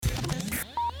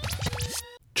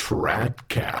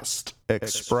Tradcast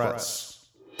Express.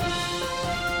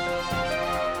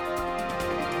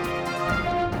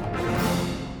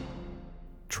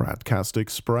 Tradcast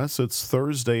Express, it's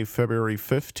Thursday, February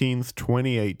 15th,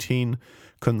 2018.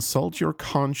 Consult your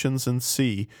conscience and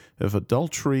see if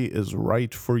adultery is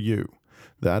right for you.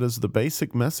 That is the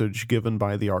basic message given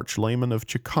by the Archlayman of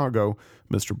Chicago,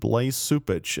 Mr. Blaise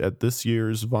Cupich, at this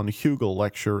year's von Hugel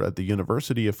lecture at the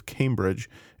University of Cambridge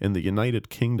in the United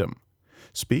Kingdom.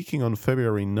 Speaking on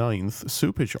February 9th,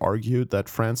 Cupich argued that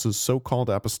France's so-called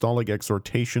apostolic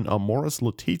exhortation Amoris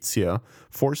Laetitia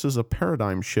forces a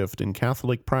paradigm shift in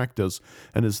Catholic practice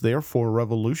and is therefore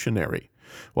revolutionary.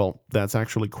 Well, that's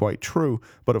actually quite true,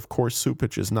 but of course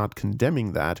Cupich is not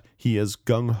condemning that, he is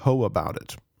gung-ho about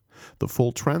it. The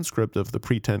full transcript of the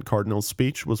Pretend Cardinal's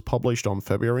speech was published on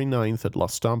February 9th at La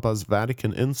Stampa's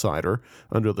Vatican Insider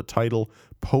under the title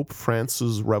Pope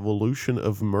Francis' Revolution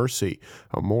of Mercy,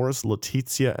 Amoris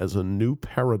Laetitia as a New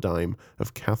Paradigm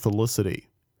of Catholicity.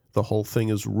 The whole thing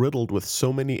is riddled with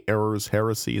so many errors,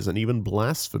 heresies, and even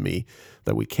blasphemy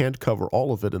that we can't cover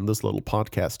all of it in this little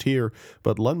podcast here,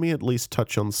 but let me at least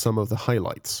touch on some of the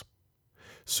highlights.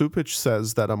 Cupich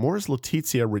says that Amoris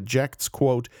Laetitia rejects,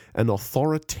 quote, an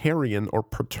authoritarian or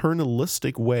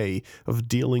paternalistic way of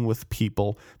dealing with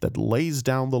people that lays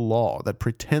down the law, that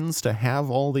pretends to have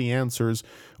all the answers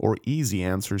or easy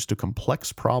answers to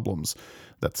complex problems,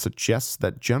 that suggests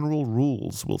that general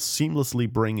rules will seamlessly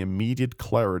bring immediate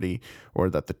clarity, or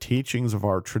that the teachings of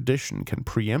our tradition can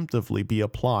preemptively be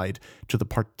applied to the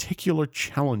particular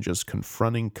challenges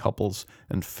confronting couples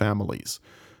and families,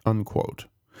 unquote.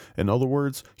 In other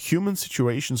words, human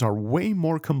situations are way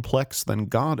more complex than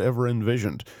God ever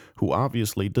envisioned, who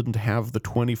obviously didn't have the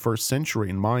 21st century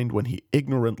in mind when he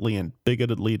ignorantly and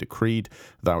bigotedly decreed,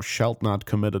 "Thou shalt not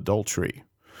commit adultery."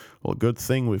 Well, good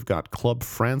thing we've got Club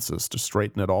Francis to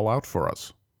straighten it all out for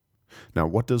us. Now,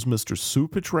 what does Mr.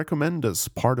 Cupich recommend as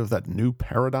part of that new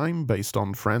paradigm based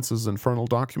on Francis' infernal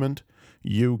document?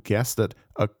 You guessed it,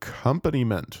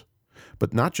 accompaniment.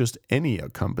 But not just any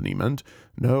accompaniment.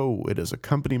 No, it is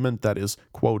accompaniment that is,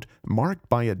 quote, marked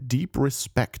by a deep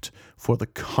respect for the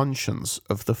conscience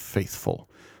of the faithful,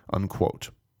 unquote.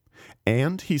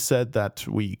 And he said that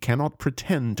we cannot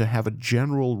pretend to have a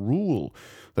general rule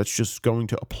that's just going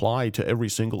to apply to every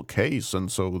single case,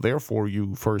 and so therefore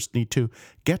you first need to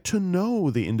get to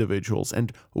know the individuals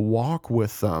and walk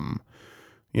with them.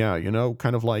 Yeah,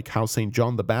 kind of like how St.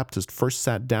 John the Baptist first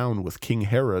sat down with King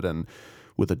Herod and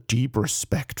with a deep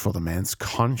respect for the man's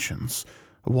conscience,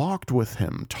 walked with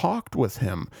him, talked with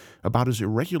him about his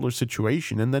irregular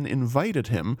situation, and then invited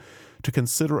him to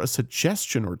consider a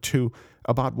suggestion or two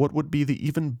about what would be the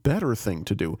even better thing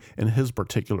to do in his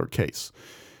particular case.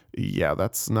 Yeah,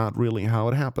 that's not really how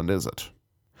it happened, is it?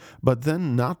 But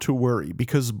then not to worry,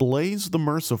 because Blaise the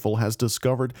Merciful has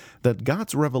discovered that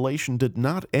God's revelation did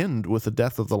not end with the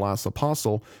death of the last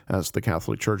apostle, as the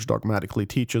Catholic Church dogmatically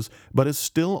teaches, but is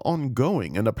still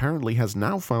ongoing and apparently has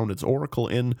now found its oracle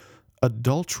in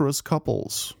adulterous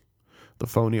couples. The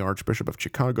phony Archbishop of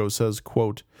Chicago says,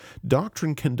 quote,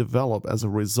 doctrine can develop as a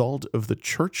result of the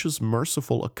Church's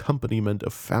merciful accompaniment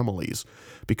of families,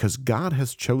 because God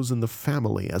has chosen the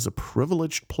family as a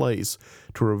privileged place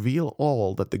to reveal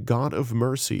all that the God of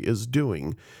mercy is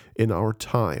doing in our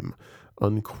time,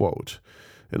 unquote.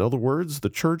 In other words, the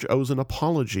Church owes an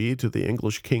apology to the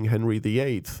English King Henry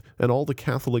VIII and all the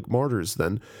Catholic martyrs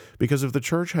then, because if the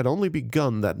Church had only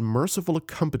begun that merciful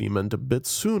accompaniment a bit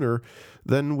sooner,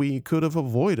 then we could have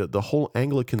avoided the whole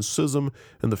Anglican schism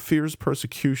and the fierce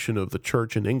persecution of the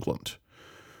Church in England.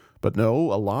 But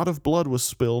no, a lot of blood was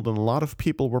spilled and a lot of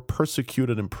people were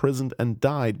persecuted, imprisoned, and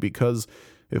died because,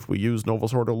 if we use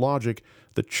Novus Ordo logic,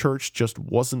 the Church just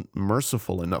wasn't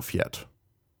merciful enough yet.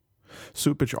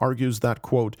 Cupich argues that,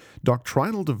 quote,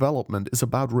 doctrinal development is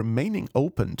about remaining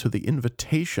open to the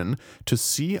invitation to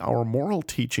see our moral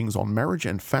teachings on marriage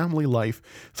and family life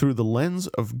through the lens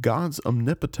of God's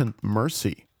omnipotent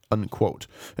mercy, unquote,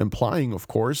 implying, of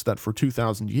course, that for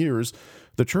 2,000 years,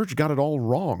 the Church got it all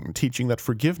wrong, teaching that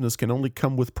forgiveness can only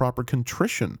come with proper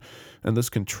contrition, and this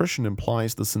contrition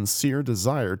implies the sincere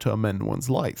desire to amend one's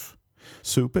life.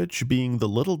 Cupich, being the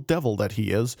little devil that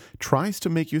he is, tries to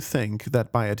make you think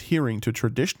that by adhering to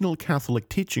traditional Catholic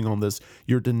teaching on this,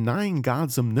 you're denying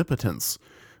God's omnipotence,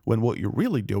 when what you're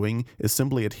really doing is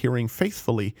simply adhering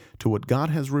faithfully to what God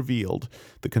has revealed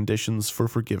the conditions for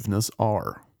forgiveness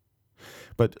are.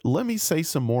 But let me say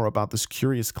some more about this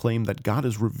curious claim that God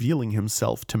is revealing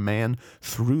himself to man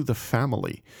through the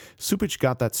family. Supich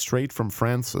got that straight from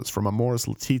Francis, from Amoris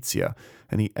Laetitia,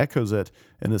 and he echoes it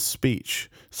in his speech.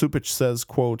 Supich says,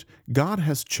 quote, "God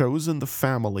has chosen the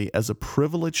family as a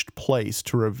privileged place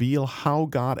to reveal how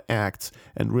God acts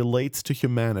and relates to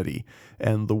humanity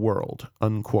and the world,"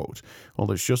 unquote. Well,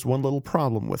 there's just one little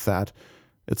problem with that.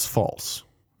 It's false.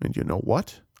 And you know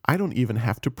what? I don't even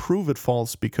have to prove it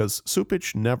false because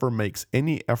Supich never makes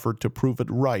any effort to prove it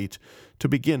right to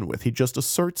begin with. He just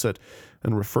asserts it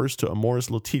and refers to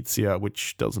Amoris Laetitia,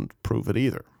 which doesn't prove it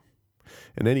either.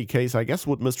 In any case, I guess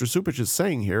what Mr. Supich is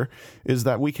saying here is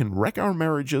that we can wreck our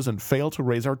marriages and fail to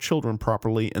raise our children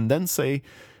properly and then say,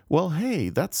 well, hey,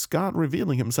 that's God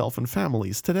revealing himself in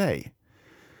families today.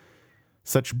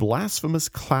 Such blasphemous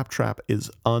claptrap is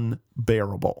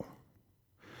unbearable.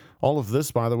 All of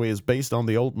this, by the way, is based on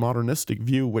the old modernistic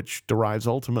view, which derives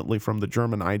ultimately from the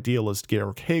German idealist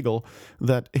Georg Hegel,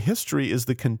 that history is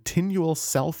the continual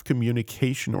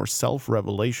self-communication or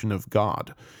self-revelation of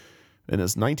God. In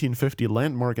his 1950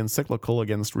 landmark encyclical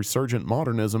against resurgent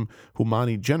modernism,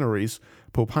 Humani Generis,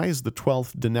 Pope Pius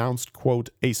XII denounced, quote,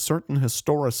 "a certain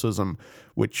historicism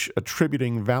which,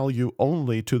 attributing value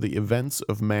only to the events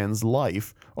of man's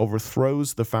life,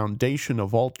 overthrows the foundation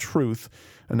of all truth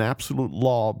and absolute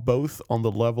law both on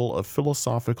the level of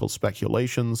philosophical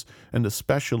speculations and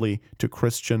especially to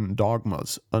Christian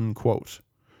dogmas," unquote.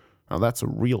 Now that's a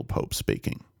real pope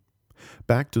speaking.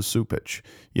 Back to Supich.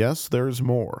 Yes, there's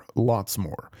more, lots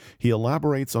more. He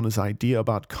elaborates on his idea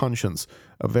about conscience,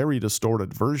 a very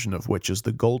distorted version of which is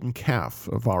the golden calf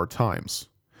of our times.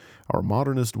 Our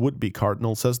modernist would-be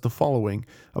cardinal says the following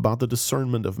about the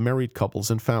discernment of married couples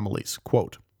and families,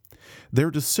 quote, "Their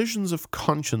decisions of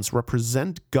conscience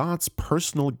represent God's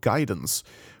personal guidance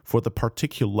for the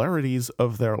particularities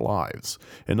of their lives.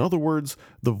 In other words,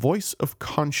 the voice of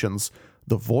conscience,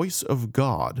 the voice of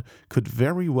God, could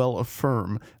very well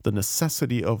affirm the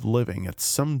necessity of living at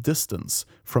some distance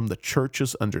from the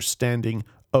Church's understanding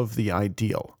of the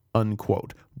ideal,"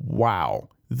 unquote. Wow,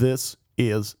 this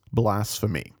is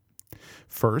blasphemy.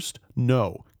 First,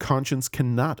 no, conscience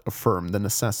cannot affirm the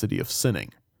necessity of sinning.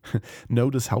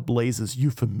 Notice how Blaise is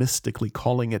euphemistically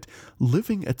calling it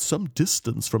living at some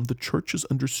distance from the Church's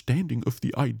understanding of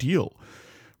the ideal.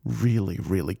 Really,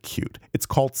 really cute. It's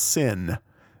called sin,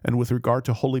 and with regard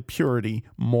to holy purity,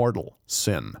 mortal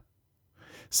sin.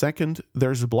 Second,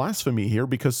 there's blasphemy here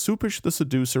because Supich the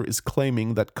seducer is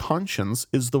claiming that conscience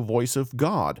is the voice of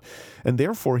God, and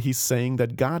therefore he's saying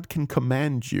that God can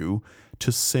command you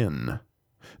to sin.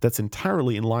 That's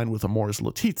entirely in line with Amoris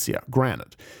Laetitia,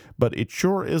 granted, but it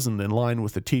sure isn't in line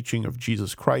with the teaching of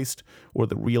Jesus Christ or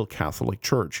the real Catholic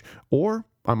Church, or,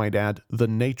 I might add, the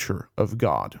nature of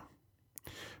God.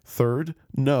 Third,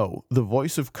 no, the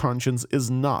voice of conscience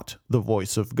is not the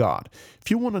voice of God.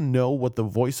 If you want to know what the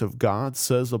voice of God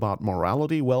says about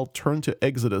morality, well, turn to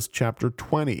Exodus chapter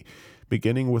 20,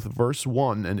 beginning with verse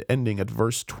 1 and ending at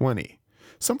verse 20.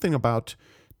 Something about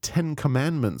 10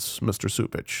 commandments, Mr.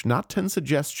 Supich. Not 10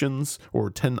 suggestions or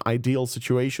 10 ideal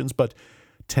situations, but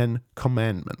 10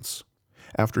 commandments.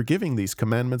 After giving these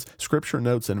commandments, Scripture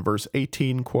notes in verse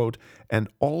 18, quote, "And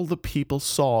all the people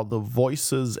saw the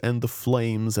voices and the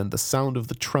flames and the sound of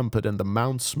the trumpet and the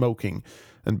mount smoking,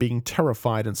 and being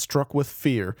terrified and struck with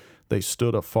fear, they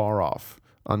stood afar off,"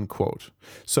 unquote.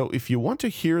 So if you want to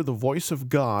hear the voice of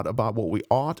God about what we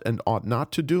ought and ought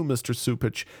not to do, Mr.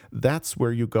 Supich, that's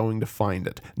where you're going to find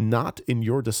it, not in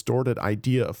your distorted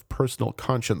idea of personal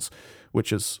conscience,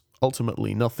 which is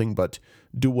ultimately nothing but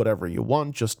do whatever you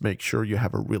want, just make sure you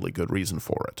have a really good reason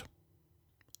for it.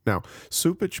 Now,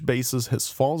 Supich bases his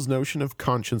false notion of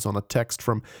conscience on a text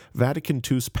from Vatican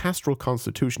II's Pastoral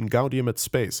Constitution Gaudium et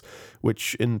Spes,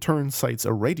 which in turn cites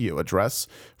a radio address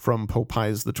from Pope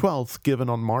Pius XII given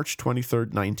on March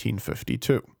 23,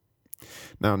 1952.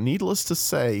 Now, needless to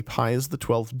say, Pius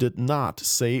XII did not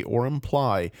say or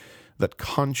imply that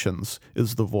conscience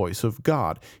is the voice of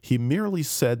God. He merely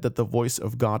said that the voice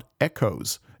of God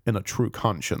echoes in a true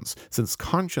conscience, since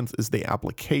conscience is the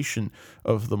application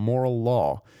of the moral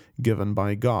law given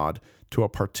by God to a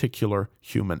particular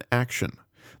human action.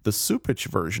 The Supich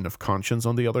version of conscience,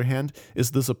 on the other hand, is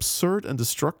this absurd and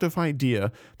destructive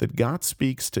idea that God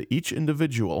speaks to each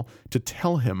individual to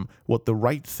tell him what the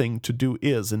right thing to do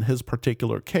is in his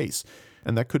particular case,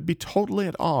 and that could be totally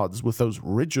at odds with those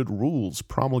rigid rules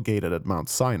promulgated at Mount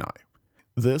Sinai.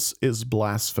 This is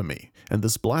blasphemy, and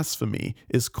this blasphemy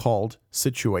is called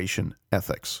situation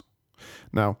ethics.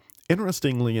 Now,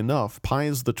 interestingly enough,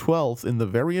 Pius XII, in the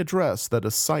very address that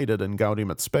is cited in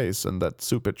Gaudium et Spes and that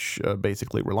Supich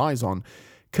basically relies on,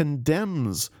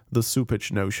 condemns the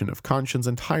Supich notion of conscience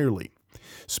entirely.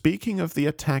 Speaking of the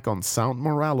attack on sound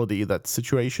morality that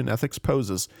situation ethics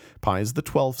poses, Pius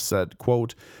XII said,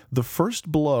 quote, "The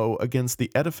first blow against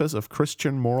the edifice of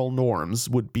Christian moral norms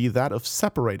would be that of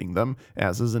separating them,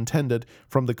 as is intended,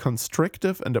 from the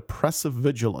constrictive and oppressive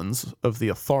vigilance of the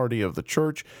authority of the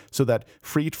Church, so that,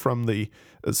 freed from the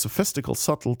sophistical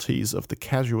subtleties of the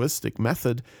casuistic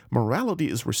method, morality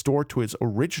is restored to its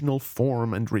original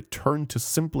form and returned to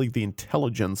simply the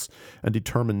intelligence and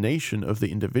determination of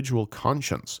the individual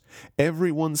conscience.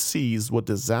 Everyone sees what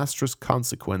disastrous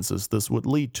consequences this would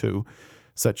lead to,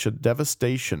 such a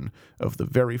devastation of the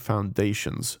very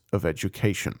foundations of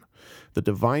education. The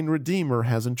divine Redeemer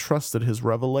has entrusted his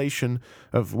revelation,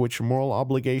 of which moral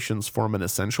obligations form an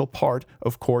essential part,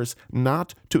 of course,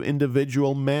 not to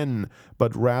individual men,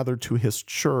 but rather to his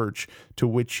church, to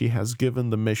which he has given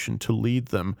the mission to lead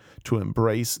them to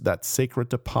embrace that sacred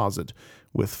deposit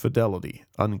with fidelity."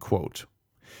 Unquote.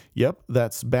 Yep,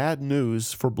 that's bad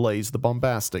news for Blaise the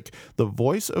Bombastic. The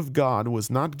voice of God was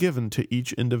not given to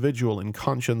each individual in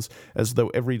conscience, as though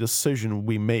every decision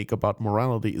we make about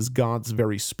morality is God's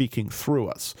very speaking through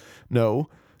us. No,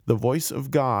 the voice of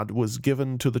God was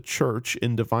given to the church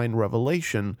in divine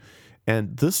revelation,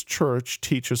 and this church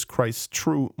teaches Christ's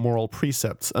true moral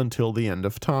precepts until the end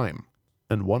of time.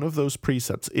 And one of those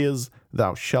precepts is,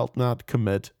 "Thou shalt not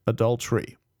commit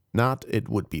adultery." Not, "It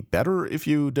would be better if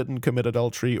you didn't commit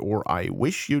adultery," or "I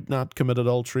wish you'd not commit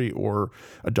adultery," or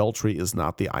 "Adultery is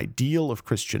not the ideal of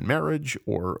Christian marriage,"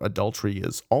 or "Adultery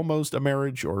is almost a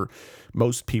marriage," or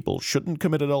 "Most people shouldn't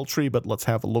commit adultery, but let's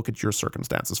have a look at your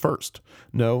circumstances first."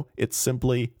 No, it's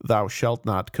simply, "Thou shalt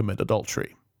not commit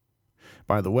adultery."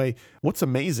 By the way, what's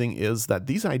amazing is that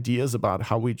these ideas about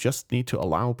how we just need to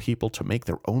allow people to make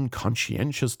their own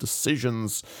conscientious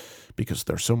decisions because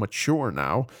they're so mature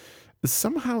now,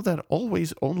 somehow that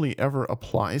always only ever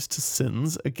applies to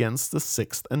sins against the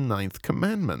 6th and 9th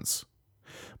commandments.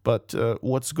 But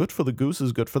what's good for the goose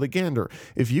is good for the gander.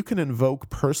 If you can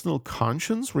invoke personal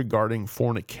conscience regarding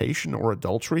fornication or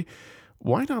adultery,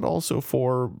 why not also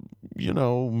for,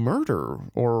 murder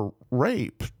or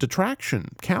rape, detraction,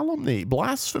 calumny,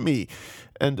 blasphemy,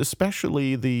 and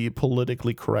especially the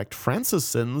politically correct Francis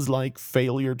sins like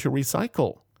failure to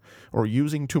recycle, or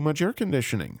using too much air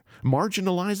conditioning,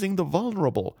 marginalizing the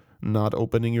vulnerable, not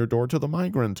opening your door to the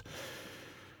migrant.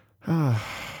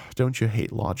 Don't you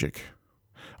hate logic?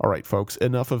 All right, folks,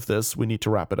 enough of this. We need to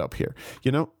wrap it up here.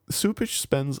 Supich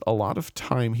spends a lot of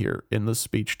time here in this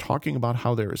speech talking about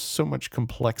how there is so much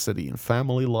complexity in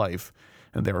family life,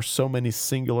 and there are so many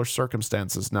singular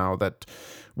circumstances now that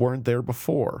weren't there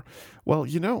before. Well,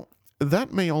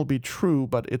 that may all be true,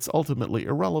 but it's ultimately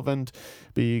irrelevant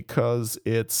because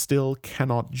it still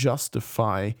cannot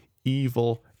justify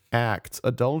evil acts.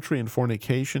 Adultery and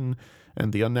fornication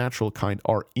and the unnatural kind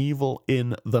are evil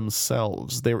in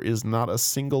themselves. There is not a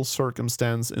single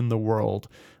circumstance in the world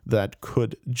that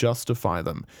could justify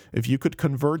them. If you could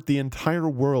convert the entire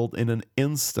world in an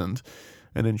instant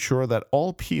and ensure that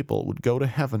all people would go to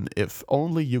heaven if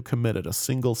only you committed a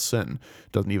single sin,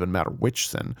 doesn't even matter which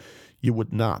sin, you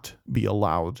would not be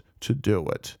allowed to do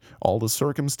it. All the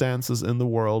circumstances in the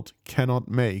world cannot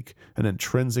make an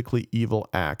intrinsically evil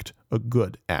act a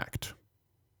good act.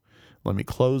 Let me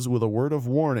close with a word of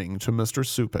warning to Mr.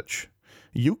 Supich.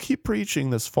 You keep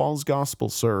preaching this false gospel,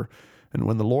 sir, and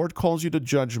when the Lord calls you to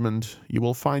judgment, you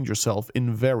will find yourself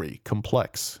in very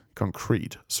complex,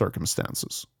 concrete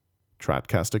circumstances.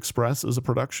 Tradcast Express is a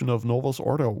production of Novus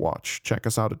Ordo Watch. Check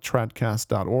us out at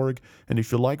tradcast.org, and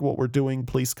if you like what we're doing,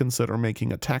 please consider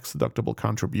making a tax-deductible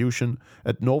contribution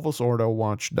at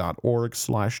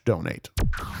novusordowatch.org/donate.